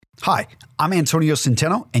Hi, I'm Antonio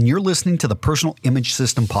Centeno, and you're listening to the Personal Image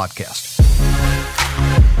System Podcast.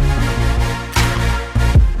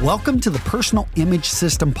 Welcome to the Personal Image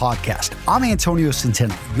System Podcast. I'm Antonio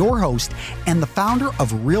Centeno, your host and the founder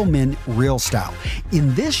of Real Men, Real Style.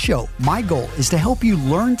 In this show, my goal is to help you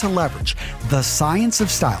learn to leverage the science of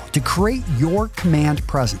style to create your command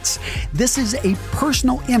presence. This is a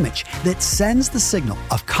personal image that sends the signal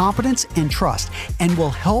of confidence and trust and will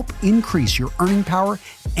help increase your earning power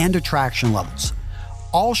and attraction levels.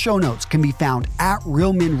 All show notes can be found at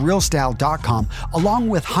realmenrealstyle.com, along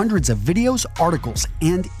with hundreds of videos, articles,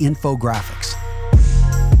 and infographics.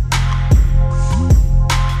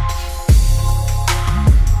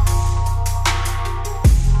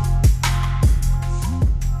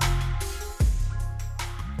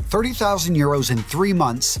 €30,000 in 3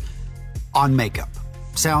 months on makeup.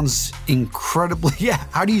 Sounds incredibly,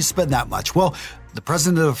 how do you spend that much? Well, the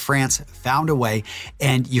president of France found a way,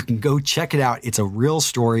 and you can go check it out. It's a real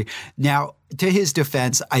story. Now, to his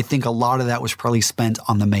defense, I think a lot of that was probably spent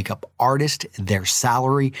on the makeup artist, their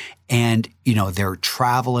salary, and, their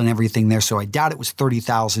travel and everything there. So I doubt it was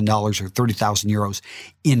 $30,000 or €30,000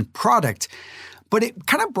 in product. But it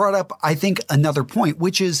kind of brought up, I think, another point,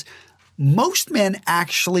 which is most men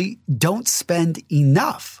actually don't spend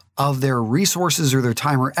enough of their resources or their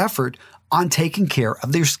time or effort on taking care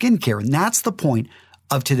of their skincare. And that's the point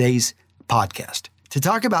of today's podcast, to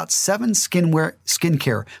talk about 7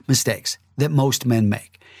 skincare mistakes that most men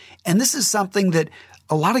make. And this is something that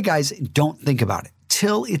a lot of guys don't think about it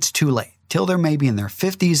till it's too late, till they're maybe in their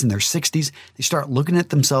 50s and their 60s. They start looking at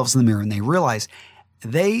themselves in the mirror and they realize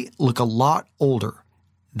they look a lot older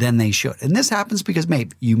than they should. And this happens because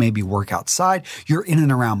you maybe work outside, you're in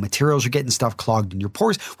and around materials, you're getting stuff clogged in your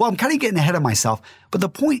pores. Well, I'm kind of getting ahead of myself, but the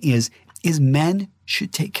point is men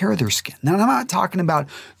should take care of their skin. Now, I'm not talking about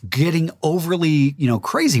getting overly,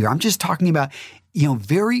 crazy here. I'm just talking about,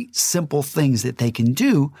 very simple things that they can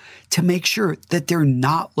do to make sure that they're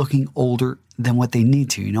not looking older than what they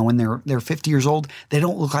need to. When they're 50 years old, they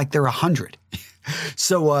don't look like they're 100.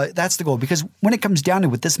 So that's the goal, because when it comes down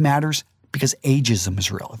to it, this matters because ageism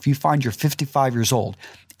is real. If you find you're 55 years old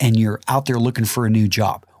and you're out there looking for a new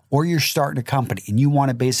job, or you're starting a company and you want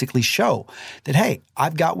to basically show that, hey,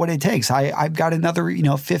 I've got what it takes. I've got another,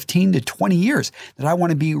 15 to 20 years that I want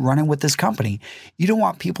to be running with this company. You don't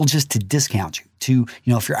want people just to discount you.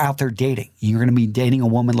 If you're out there dating, you're going to be dating a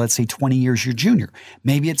woman, let's say 20 years your junior.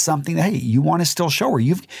 Maybe it's something that, hey, you want to still show her.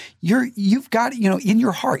 You've got, in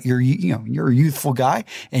your heart, you're a youthful guy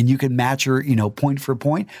and you can match her, point for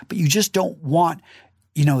point, but you just don't want,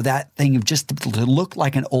 that thing of just to look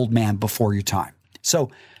like an old man before your time.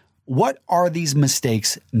 So what are these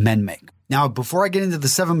mistakes men make? Now, before I get into the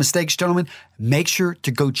 7 mistakes, gentlemen, make sure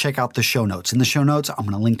to go check out the show notes. In the show notes, I'm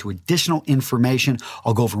going to link to additional information.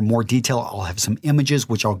 I'll go over more detail. I'll have some images,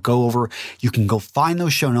 which I'll go over. You can go find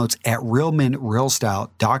those show notes at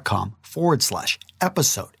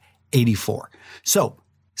realmenrealstyle.com/episode 84. So,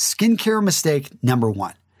 skincare mistake number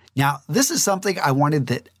 1. Now, this is something I wanted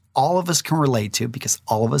that all of us can relate to because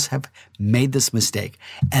all of us have made this mistake.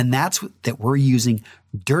 And that's that we're using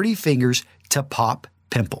dirty fingers to pop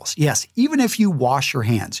pimples. Yes, even if you wash your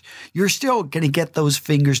hands, you're still going to get those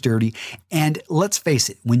fingers dirty. And let's face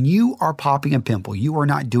it, when you are popping a pimple, you are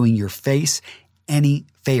not doing your face any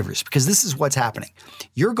favors, because this is what's happening.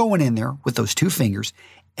 You're going in there with those 2 fingers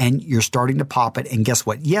and you're starting to pop it. And guess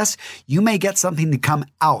what? Yes, you may get something to come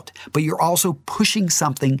out, but you're also pushing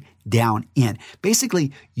something down in.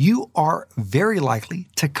 Basically, you are very likely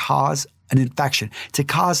to cause an infection, to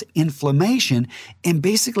cause inflammation, and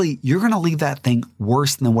basically you're going to leave that thing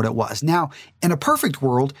worse than what it was. Now, in a perfect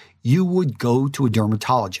world, you would go to a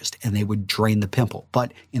dermatologist and they would drain the pimple.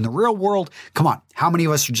 But in the real world, come on, how many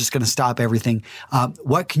of us are just going to stop everything?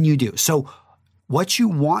 What can you do? So what you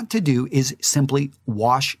want to do is simply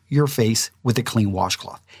wash your face with a clean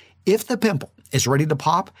washcloth. If the pimple is ready to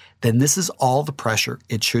pop, then this is all the pressure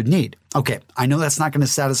it should need. Okay, I know that's not going to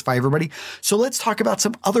satisfy everybody, so let's talk about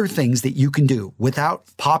some other things that you can do without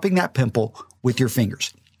popping that pimple with your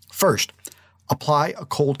fingers. First, apply a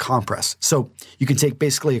cold compress. So you can take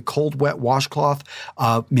basically a cold, wet washcloth,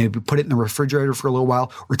 maybe put it in the refrigerator for a little while,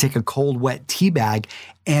 or take a cold, wet tea bag,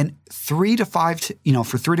 and for 3 to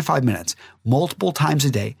 5 minutes, multiple times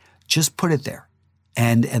a day, just put it there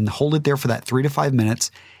and hold it there for that 3 to 5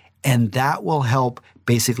 minutes. And that will help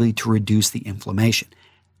basically to reduce the inflammation.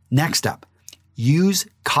 Next up, use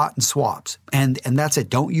cotton swabs. And that's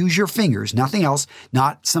it. Don't use your fingers, nothing else,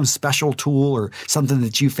 not some special tool or something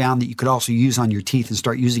that you found that you could also use on your teeth and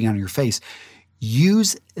start using on your face.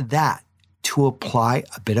 Use that to apply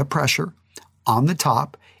a bit of pressure on the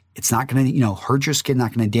top It's not going to, hurt your skin,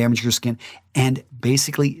 not going to damage your skin. And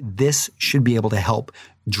basically, this should be able to help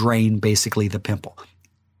drain basically the pimple.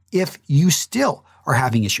 If you still are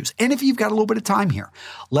having issues, and if you've got a little bit of time here,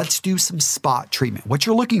 let's do some spot treatment. What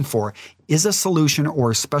you're looking for is a solution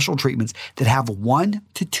or special treatments that have 1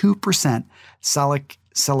 to 2%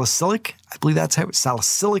 salicylic, I believe that's how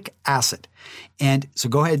salicylic acid. And so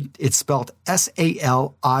go ahead, it's spelled SALICYLIC.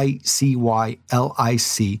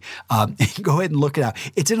 Go ahead and look it up.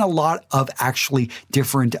 It's in a lot of actually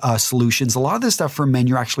different solutions. A lot of this stuff for men,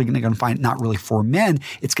 you're actually going to find not really for men.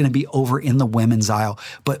 It's going to be over in the women's aisle.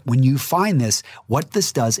 But when you find this, what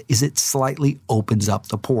this does is it slightly opens up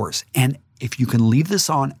the pores. And if you can leave this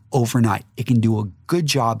on overnight, it can do a good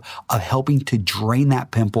job of helping to drain that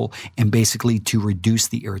pimple and basically to reduce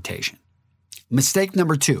the irritation. Mistake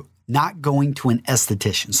number 2, not going to an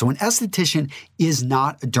esthetician. So an esthetician is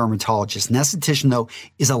not a dermatologist. An esthetician, though,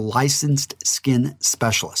 is a licensed skin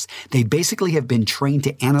specialist. They basically have been trained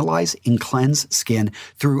to analyze and cleanse skin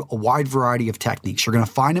through a wide variety of techniques. You're going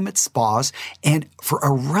to find them at spas, and for a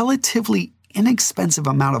relatively inexpensive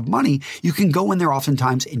amount of money, you can go in there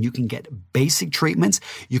oftentimes and you can get basic treatments.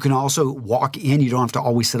 You can also walk in. You don't have to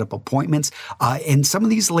always set up appointments. And some of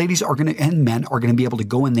these ladies and men are going to be able to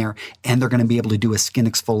go in there and they're going to be able to do a skin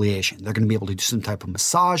exfoliation. They're going to be able to do some type of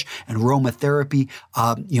massage and aromatherapy,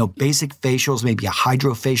 basic facials, maybe a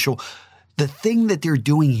hydrofacial. The thing that they're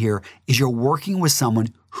doing here is you're working with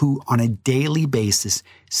someone who on a daily basis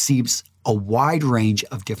sees a wide range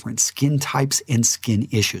of different skin types and skin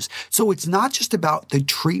issues. So it's not just about the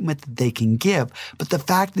treatment that they can give, but the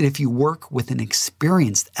fact that if you work with an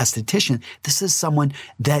experienced esthetician, this is someone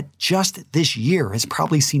that just this year has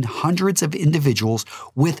probably seen hundreds of individuals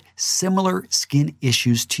with similar skin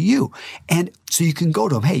issues to you. And so you can go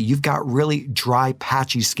to them, hey, you've got really dry,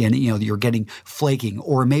 patchy skin, you're getting flaking,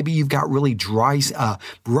 or maybe you've got really dry,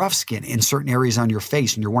 rough skin in certain areas on your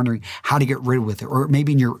face and you're wondering how to get rid of it, or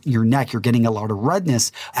maybe in your neck, you're getting a lot of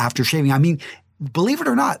redness after shaving. I mean, believe it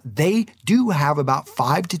or not, they do have about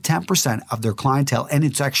 5 to 10% of their clientele, and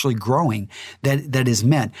it's actually growing, that is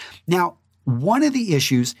men. Now, one of the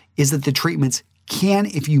issues is that the treatments can,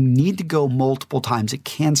 if you need to go multiple times, it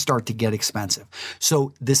can start to get expensive.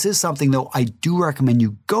 So this is something, though, I do recommend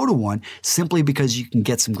you go to one simply because you can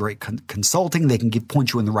get some great consulting. They can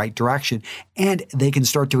point you in the right direction, and they can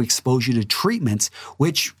start to expose you to treatments,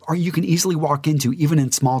 which you can easily walk into even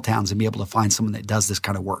in small towns and be able to find someone that does this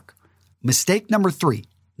kind of work. Mistake number 3,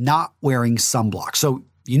 not wearing sunblock. So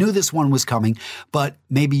you knew this one was coming, but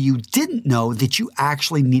maybe you didn't know that you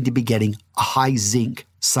actually need to be getting a high zinc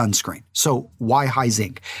sunscreen. So why high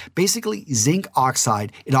zinc? Basically, zinc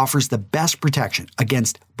oxide, it offers the best protection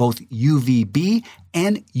against both UVB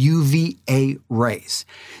and UVA rays.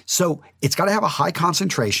 So it's got to have a high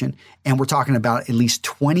concentration, and we're talking about at least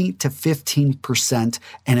 20 to 15%.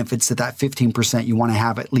 And if it's at that 15%, you want to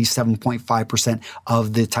have at least 7.5%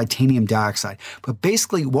 of the titanium dioxide. But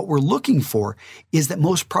basically what we're looking for is that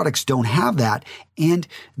most products don't have that, and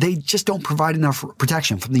they just don't provide enough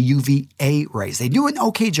protection from the UVA rays. They do an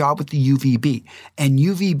okay job with the UVB, and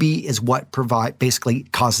UVB is what basically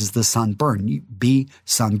causes the sunburn,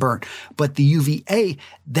 sunburn. But the UVA,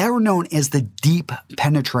 they're known as the deep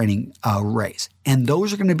penetrating rays. And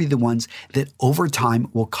those are going to be the ones that over time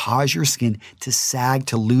will cause your skin to sag,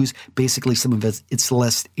 to lose basically some of its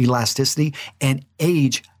less elasticity and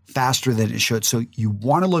age faster than it should. So you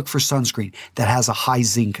want to look for sunscreen that has a high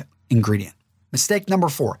zinc ingredient. Mistake number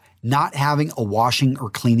 4, not having a washing or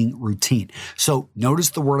cleaning routine. So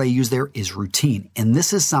notice the word I use there is routine. And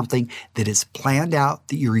this is something that is planned out,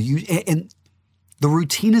 that you're using. And the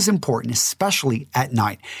routine is important, especially at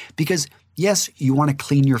night, because yes, you want to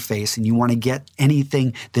clean your face and you want to get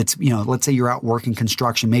anything that's, let's say you're out working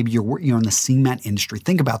construction, maybe you're in the cement industry.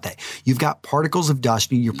 Think about that. You've got particles of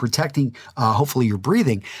dust, and you're protecting, hopefully you're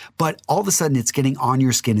breathing, but all of a sudden it's getting on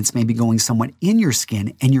your skin. It's maybe going somewhat in your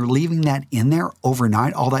skin, and you're leaving that in there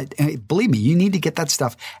overnight. All that, believe me, you need to get that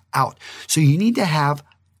stuff out. So you need to have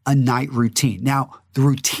a night routine. Now, the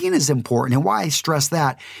routine is important, and why I stress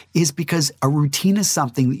that is because a routine is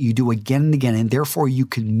something that you do again and again, and therefore you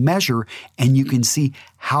can measure and you can see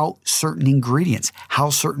how certain ingredients, how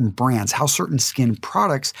certain brands, how certain skin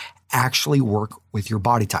products actually work with your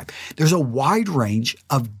body type. There's a wide range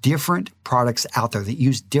of different products out there that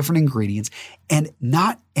use different ingredients, and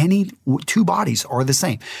not any 2 bodies are the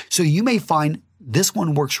same. So you may find this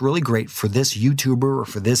one works really great for this YouTuber or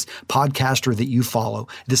for this podcaster that you follow,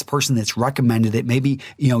 this person that's recommended it. Maybe,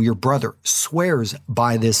 your brother swears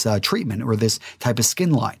by this treatment or this type of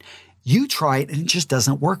skin line. You try it and it just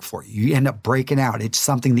doesn't work for you. You end up breaking out. It's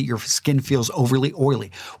something that your skin feels overly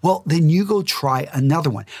oily. Well, then you go try another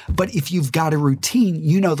one. But if you've got a routine,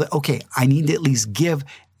 you know that, okay, I need to at least give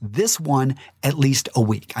this one at least a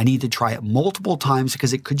week. I need to try it multiple times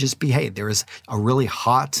because it could just be, hey, there is a really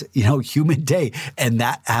hot, humid day, and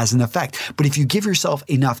that has an effect. But if you give yourself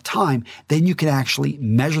enough time, then you can actually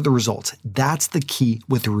measure the results. That's the key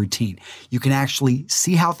with the routine. You can actually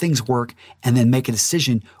see how things work and then make a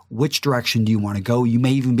decision. Which direction do you want to go? You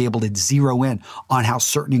may even be able to zero in on how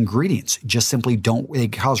certain ingredients just simply they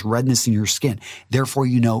cause redness in your skin. Therefore,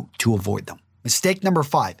 you know to avoid them. Mistake number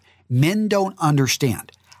 5, men don't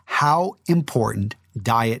understand how important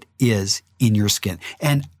diet is in your skin.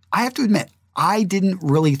 And I have to admit, I didn't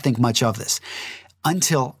really think much of this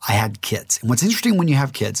until I had kids. And what's interesting when you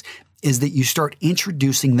have kids is that you start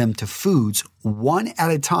introducing them to foods one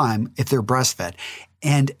at a time if they're breastfed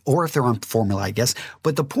or if they're on formula, I guess.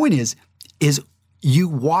 But the point is you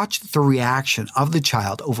watch the reaction of the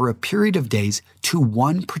child over a period of days to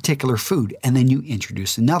one particular food, and then you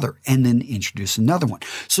introduce another, and then introduce another one.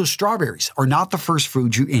 So strawberries are not the first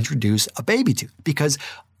food you introduce a baby to, because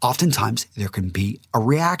oftentimes there can be a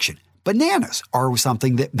reaction. Bananas are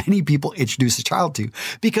something that many people introduce a child to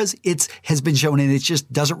because it has been shown and it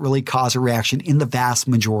just doesn't really cause a reaction in the vast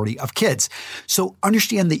majority of kids. So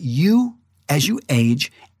understand that as you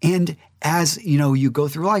age and as you go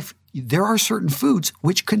through life, there are certain foods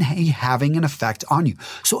which can be having an effect on you.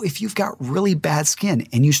 So if you've got really bad skin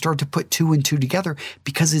and you start to put 2 and 2 together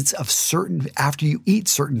because it's after you eat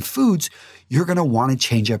certain foods, you're going to want to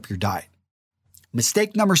change up your diet.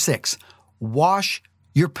 Mistake number 6, wash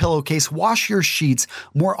your pillowcase, wash your sheets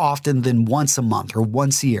more often than once a month or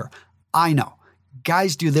once a year. I know.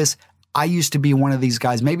 Guys do this. I used to be one of these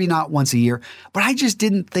guys, maybe not once a year, but I just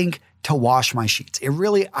didn't think to wash my sheets.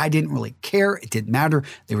 I didn't really care. It didn't matter.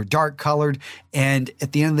 They were dark colored. And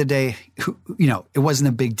at the end of the day, it wasn't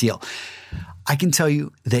a big deal. I can tell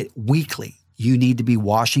you that weekly, you need to be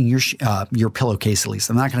washing your pillowcase at least.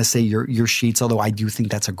 I'm not going to say your sheets, although I do think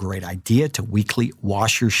that's a great idea to weekly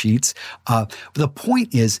wash your sheets. But the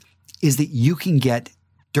point is that you can get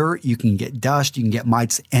dirt, you can get dust, you can get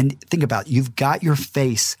mites. And think about it, you've got your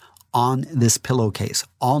face on this pillowcase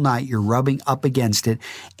all night. You're rubbing up against it.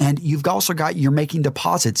 And you've also you're making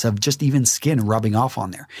deposits of just even skin rubbing off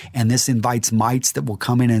on there. And this invites mites that will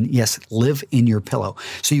come in and, yes, live in your pillow.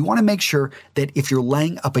 So you want to make sure that if you're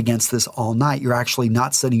laying up against this all night, you're actually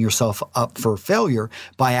not setting yourself up for failure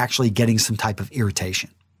by actually getting some type of irritation.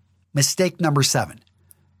 Mistake number 7,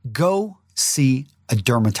 go see a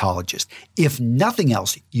dermatologist. If nothing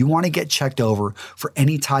else, you want to get checked over for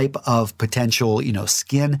any type of potential,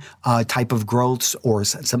 skin type of growths or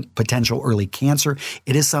some potential early cancer.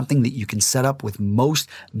 It is something that you can set up with most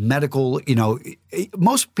medical,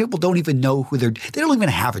 most people don't even know they don't even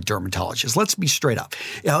have a dermatologist. Let's be straight up.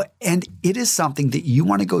 And it is something that you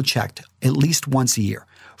want to go checked at least once a year.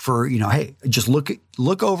 For, hey, just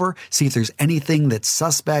look over, see if there's anything that's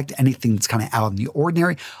suspect, anything that's kind of out in the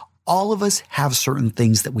ordinary. All of us have certain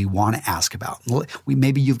things that we want to ask about.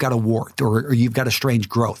 Maybe you've got a wart or you've got a strange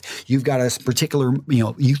growth. You've got a particular,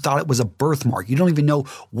 you thought it was a birthmark. You don't even know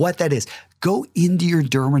what that is. Go into your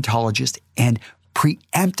dermatologist and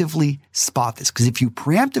preemptively spot this. Because if you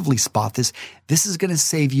preemptively spot this, this is going to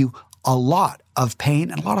save you a lot of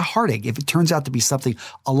pain and a lot of heartache if it turns out to be something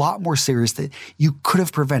a lot more serious that you could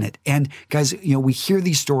have prevented. And guys, we hear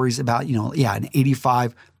these stories about, an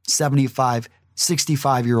 85, 75,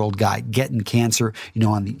 65-year-old guy getting cancer,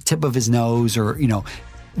 on the tip of his nose or,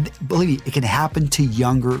 believe me, it can happen to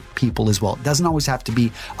younger people as well. It doesn't always have to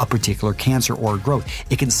be a particular cancer or a growth.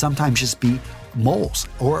 It can sometimes just be moles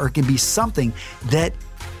or it can be something that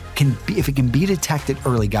if it can be detected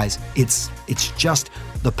early, guys, it's just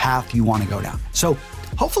the path you want to go down. So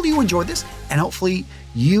hopefully you enjoyed this and hopefully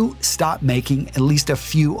you stop making at least a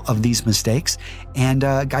few of these mistakes. And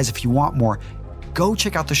guys, if you want more, go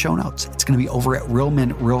check out the show notes. It's going to be over at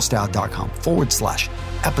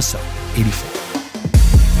realmenrealstyle.com/episode 84.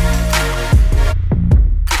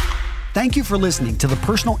 Thank you for listening to the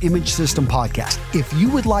Personal Image System podcast. If you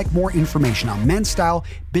would like more information on men's style,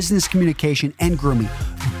 business communication, and grooming,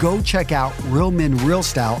 go check out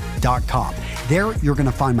realmenrealstyle.com. There, you're going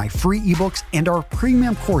to find my free ebooks and our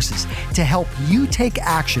premium courses to help you take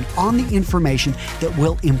action on the information that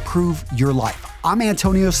will improve your life. I'm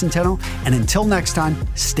Antonio Centeno, and until next time,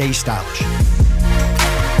 stay stylish.